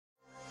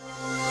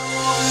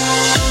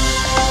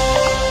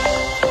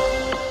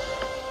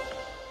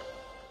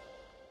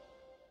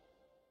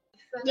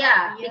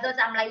Yeah, because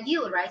I'm like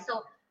you, right?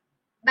 So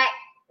back,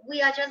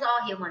 we are just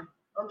all human,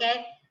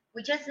 okay?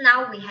 We just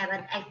now we have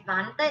an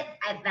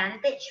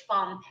advantage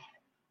from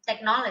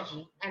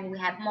technology, and we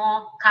have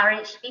more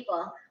courage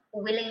people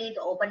who willingly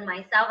to open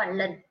myself and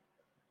learn,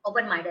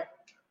 open-minded.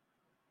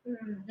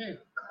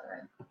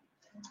 Correct.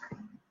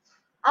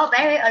 Oh,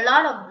 a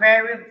lot of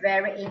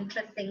very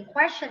interesting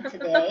questions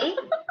today.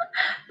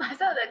 But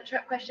some of the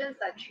questions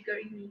are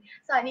triggering me,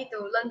 so I need to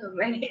learn to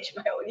manage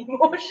my own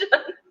emotion.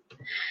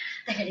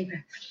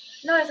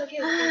 No, it's okay.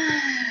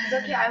 It's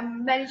okay.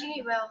 I'm managing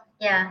it well.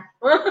 Yeah.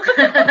 It's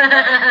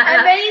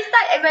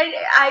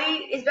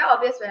very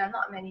obvious when I'm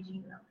not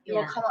managing well. It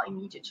will come out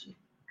immediately.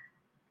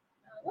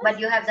 But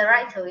you have the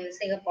right to be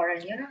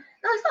Singaporean, you know?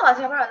 No, it's not about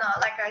Singaporean. No.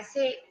 Like I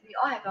say, we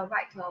all have a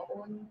right to our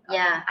own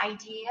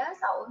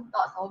ideas, our own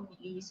thoughts, our own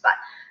beliefs. But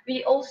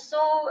we also,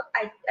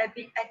 I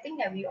think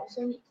that we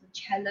also need to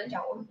challenge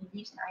our own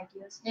beliefs and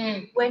ideas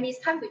when it's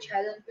time to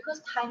challenge,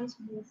 because times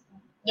move.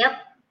 Yep.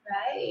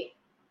 Right?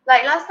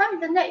 Like last time,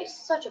 internet is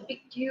such a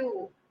big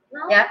deal.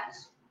 Now,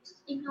 it's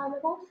in our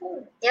mobile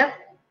phone. Yep.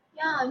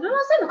 Yeah, you know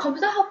last time the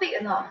computer how big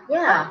or not?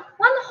 Yeah.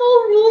 One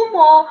whole room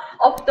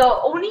of the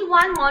only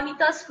one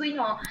monitor screen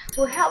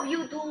to help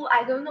you do,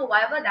 I don't know,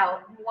 whatever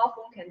that mobile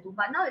phone can do.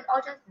 But now it's all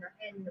just in the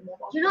hand, in the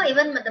mobile phone. You know,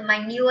 even my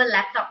newer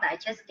laptop that I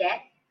just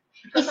get,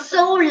 it's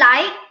so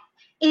light.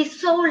 It's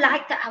so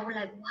light that I was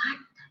like, what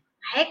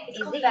the heck? Is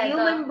it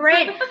human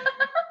brain?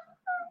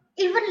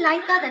 Even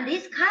lighter than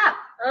this cup.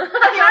 I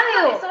tell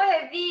you. It's so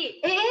heavy.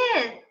 It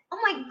is. Oh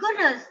my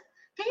goodness.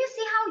 Can you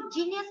see how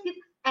genius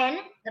people? And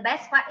the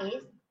best part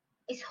is,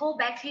 it's whole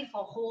battery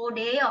for whole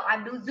day, or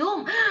I do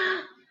Zoom.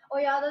 Oh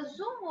yeah, the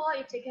Zoom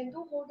if they can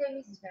do whole day,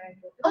 means it's very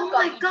good. Oh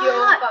my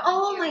god.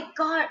 Oh my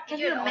god. Can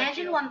you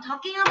imagine what I'm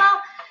talking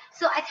about?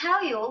 So I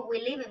tell you,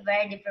 we live in a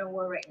very different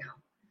world right now.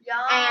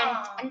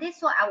 Yeah. And this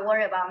is what I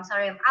worry about. I'm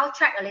sorry, I'm out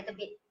track a little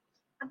bit.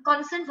 I'm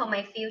concerned for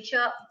my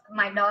future,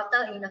 my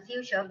daughter in the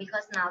future,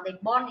 because now they're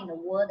born in a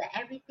world that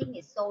everything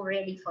is so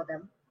ready for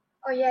them.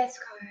 Oh yes,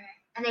 correct.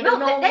 And they don't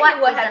know what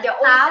will have their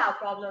own set of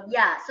problems.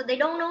 Yeah, so they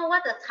don't know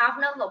what the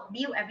toughness of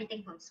build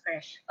everything from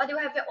scratch. But they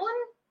will have their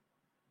own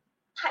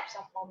types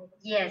of problems.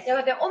 Yes. They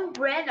have their own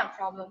brand of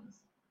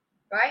problems,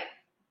 right?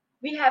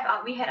 We had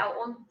our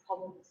own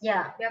problems.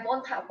 Yeah. We have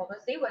one type of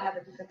problems. They will have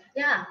a different type.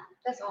 Yeah.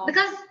 That's all.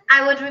 Because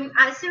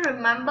I still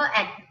remember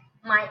at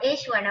my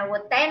age when I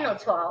was 10 or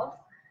 12,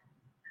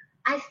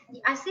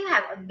 I still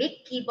have a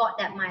big keyboard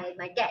that my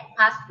dad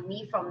passed to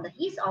me from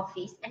his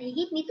office, and he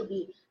hit me to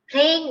be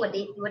playing with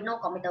it with no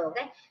computer.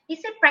 Okay, he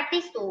said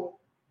practice to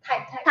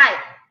type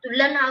to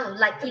learn how to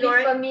like to be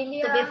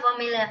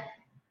familiar.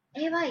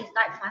 Eva is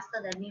type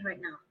faster than me right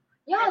now.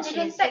 Yeah, and they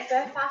can type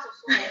very fast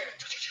also.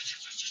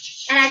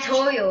 And I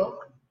told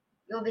you,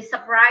 you'll be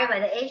surprised by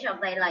the age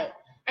of like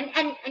and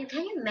can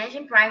you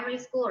imagine primary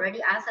school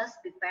already asked us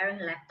preparing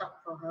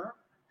laptop for her?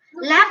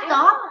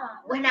 Laptop?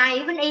 When I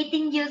even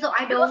 18 years old,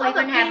 I don't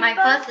even have my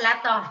first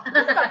laptop. The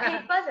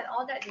papers and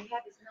all that they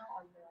have is now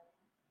on the.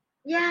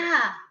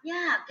 Yeah.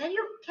 Can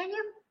you?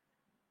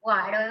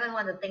 Wow, I don't even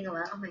want to think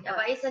about. Oh my god!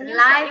 But it's a new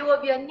set. It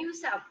will be a new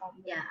set of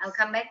problems. Yeah, I'll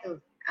come back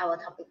to our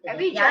topic today.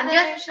 Every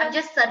generation. I'm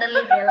just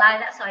suddenly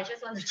realized that, so I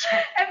just want to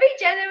check. Every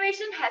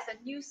generation has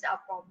a new set of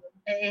problems.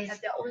 It is. Have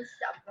their own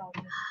set of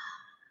problems.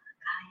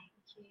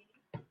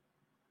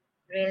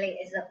 Really,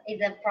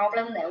 it's a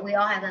problem that we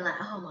all have. Like,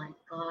 oh my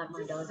god,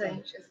 my daughter. So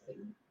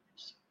interesting.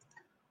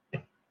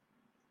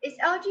 It's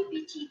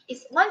LGBT.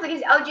 It's once again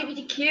it's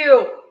LGBTQ.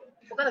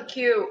 You forgot the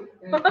Q.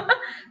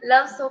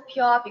 Love so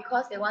pure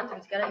because they want to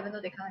be together even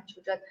though they can't have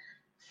children.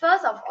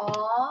 First of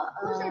all,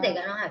 who said they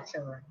cannot have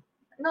children?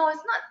 No, it's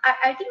not.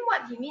 I think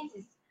what he means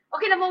is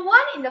okay. Number one,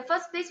 in the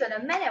first place, when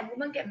a man and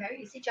woman get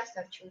married, is it just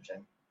to have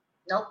children?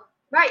 Nope.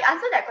 Right.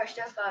 Answer that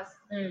question first.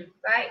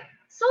 Right.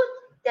 So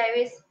there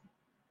is.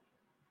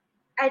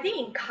 I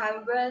think in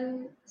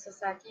current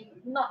society,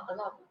 not a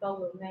lot of people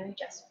will marry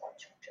just for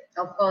children.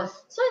 Of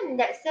course. So in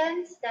that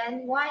sense,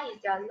 then why is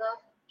their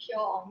love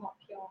pure or not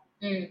pure?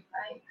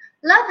 Right?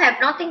 Love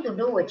have nothing to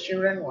do with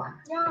children, one.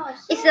 Yeah.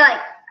 So it's like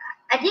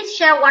I did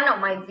share one of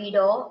my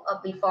video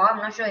before. I'm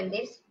not sure in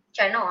this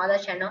channel or other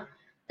channel.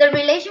 The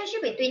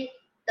relationship between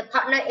the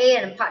partner A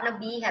and partner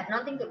B have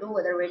nothing to do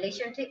with the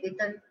relationship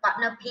between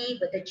partner P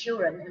with the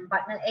children and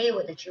partner A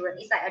with the children.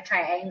 It's like a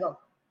triangle.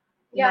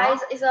 Yeah,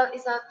 it's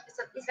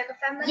like a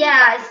family.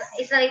 Yeah,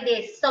 it's like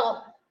this.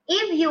 So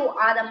if you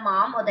are the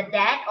mom or the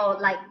dad or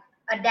like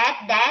a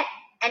dad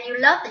and you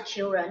love the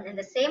children in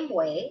the same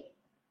way,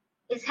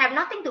 it's have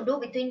nothing to do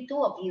between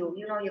two of you.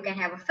 You know, you can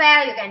have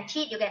affair, you can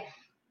cheat, you can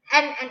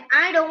and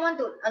I don't want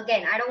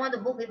to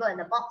put people in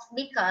the box,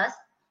 because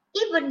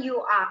even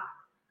you are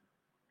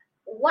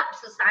what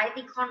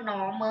society call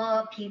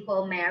normal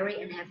people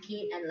marry and have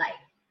kids and like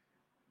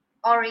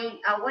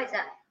what is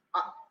that?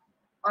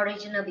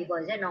 Original people,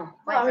 is it? No.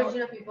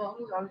 Original people.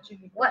 Who's original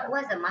people?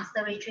 What's the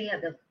mastery tree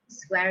of the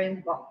squaring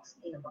box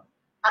in the box?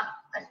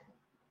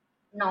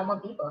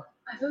 Normal people.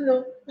 I don't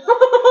know.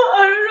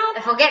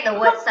 I I forget the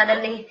word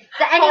suddenly.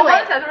 So anyway.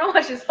 I don't know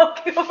what she's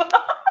talking about.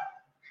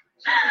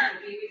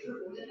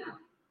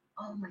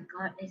 Oh my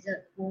God, is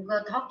it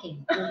Google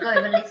talking? Google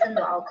even listen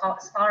to our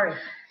story.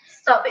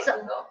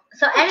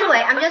 So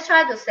anyway, I'm just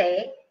trying to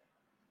say,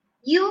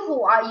 you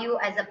who are you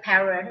as a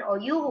parent, or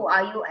you who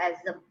are you as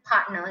a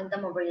partner in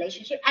terms of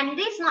relationship, and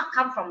this not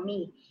come from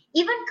me,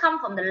 even come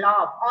from the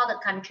law of all the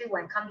country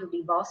when it come to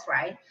divorce,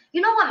 right?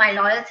 You know what my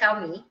lawyer tell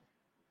me?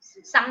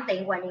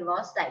 Something when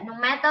divorce, that no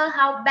matter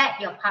how bad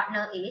your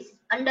partner is,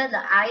 under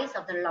the eyes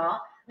of the law,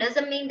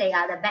 doesn't mean they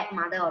are the bad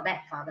mother or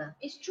bad father.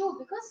 It's true,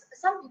 because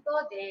some people,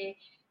 they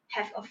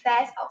have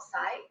affairs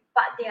outside,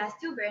 but they are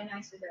still very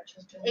nice to their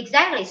children.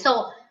 Exactly.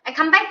 So I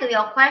come back to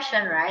your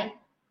question, right?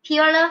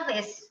 Pure love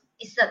is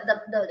it's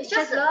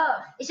just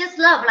love. It's just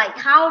love. Like,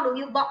 how do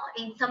you box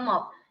in terms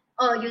of,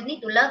 oh, you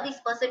need to love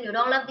this person, you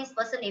don't love this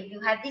person, if you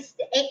have this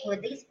egg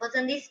with this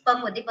person, this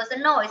sperm with this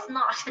person? No, it's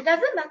not. It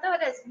doesn't matter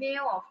whether it's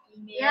male or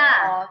female,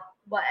 yeah, or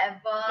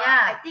whatever.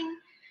 Yeah, I think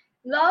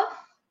love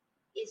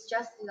is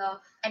just love.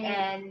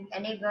 And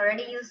if you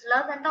already use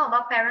love, then talk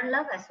about parent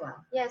love as well.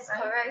 Yes,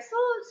 right? Correct.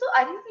 So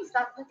I think it's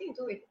nothing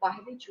to do with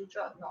having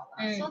children or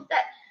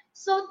not.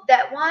 So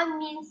that one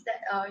means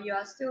that you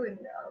are still in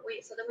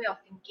a certain way of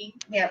thinking.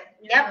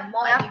 Yeah.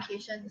 More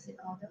education is in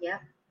order. Yeah.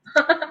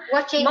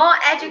 Watching more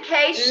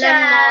education.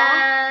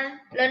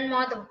 Learn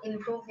more to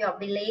improve your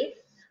belief.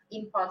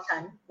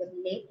 Important. The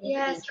belief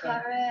needs to be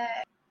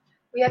correct.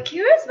 We are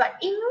curious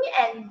about yin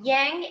and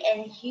yang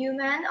and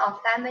human, or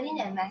feminine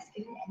and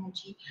masculine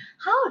energy.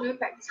 How do you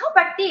practice? How to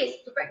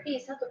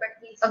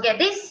practice? Okay,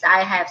 this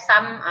I have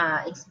some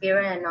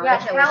experience and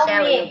knowledge I will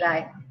share with you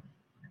guys.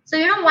 So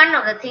one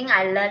of the things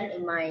I learned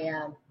in my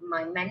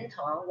my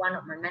mentor, one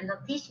of my mentors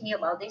teach me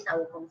about this. I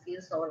was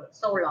confused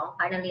so long.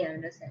 Finally, I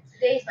understand.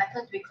 Today is my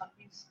turn to be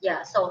confused.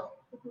 Yeah. So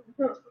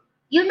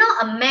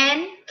a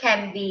man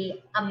can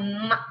be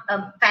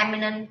a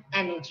feminine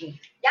energy.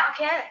 Yeah.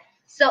 Okay.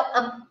 So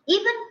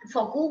even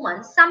for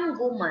women, some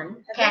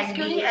women can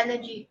be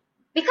energy.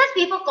 Because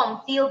people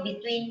confuse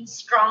between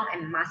strong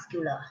and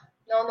muscular.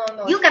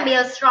 No. You can be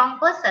a strong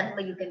person,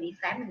 but you can be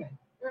feminine.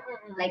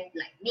 Like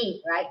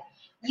me, right?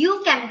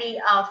 You can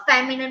be a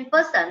feminine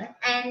person,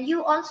 and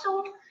you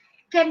also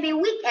can be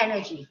weak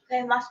energy.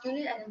 Okay,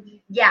 masculine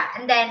energy. Yeah,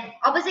 and then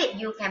opposite,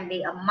 you can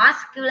be a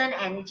masculine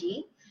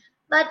energy,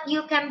 but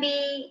you can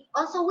be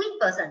also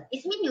weak person.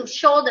 It means you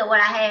show the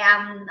hey,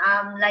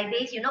 I'm like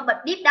this,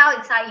 but deep down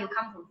inside you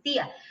come from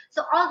fear.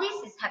 So all this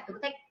is have to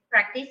take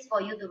practice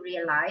for you to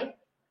realize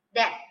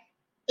that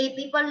if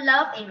people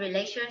love in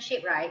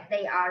relationship, right,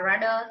 they are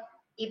rather,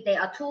 if they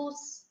are two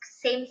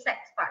same-sex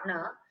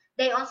partner,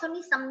 they also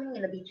need something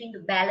in the between to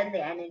balance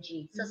their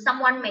energy. So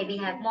someone maybe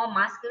have more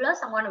muscular,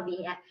 someone will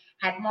be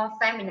have more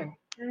feminine.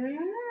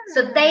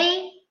 So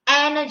they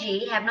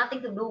energy have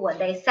nothing to do with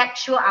their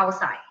sexual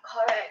outside.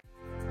 Correct.